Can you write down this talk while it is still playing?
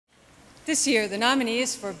This year, the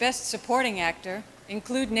nominees for Best Supporting Actor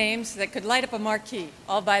include names that could light up a marquee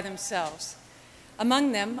all by themselves.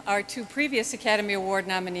 Among them are 2 previous Academy Award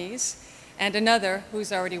nominees and another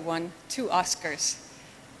who's already won 2 Oscars.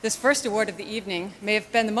 This first award of the evening may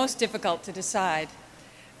have been the most difficult to decide.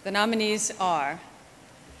 The nominees are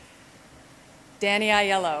Danny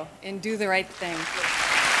Aiello in Do the Right Thing,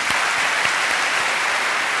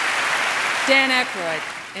 Dan Aykroyd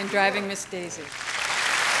in Driving Miss Daisy,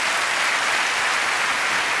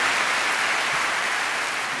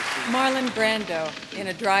 Marlon Brando in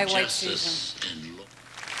A Dry White Season,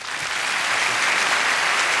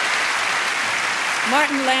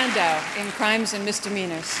 Martin Landau in Crimes and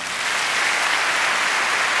Misdemeanors,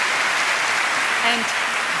 and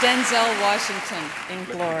Denzel Washington in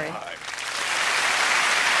Glory.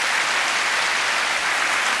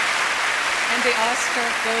 And the Oscar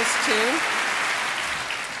goes to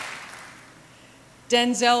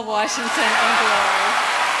Denzel Washington in Glory.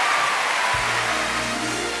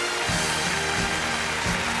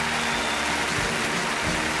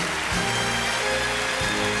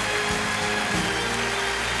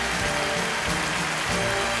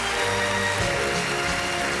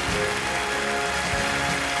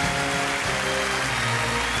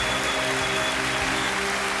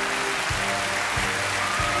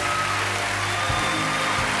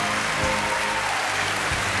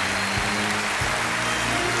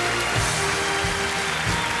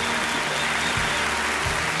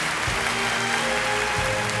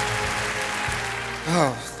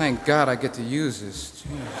 Oh, thank God I get to use this.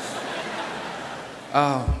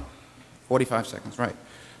 Jeez. 45 seconds, right.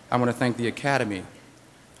 I want to thank the Academy.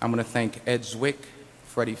 I want to thank Ed Zwick,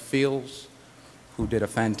 Freddie Fields, who did a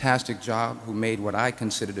fantastic job, who made what I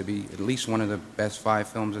consider to be at least one of the best 5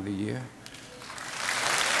 films of the year.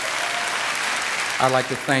 I'd like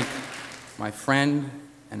to thank my friend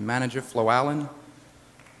and manager, Flo Allen,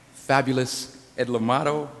 fabulous Ed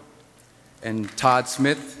Lamato, and Todd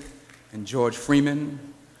Smith, and George Freeman,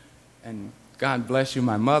 and God bless you,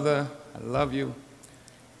 my mother, I love you,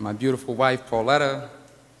 my beautiful wife, Pauletta,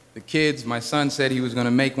 the kids. My son said he was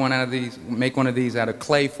gonna make one of these out of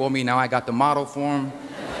clay for me. Now I got the model for him.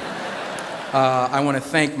 I wanna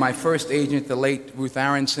thank my first agent, the late Ruth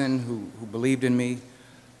Aronson, who believed in me.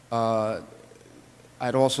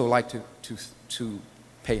 I'd also like to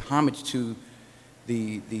pay homage to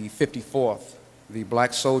the 54th, the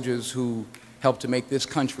black soldiers who helped to make this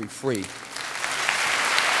country free.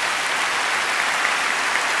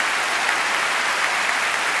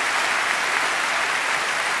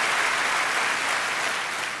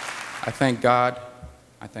 I thank God.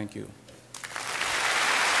 I thank you.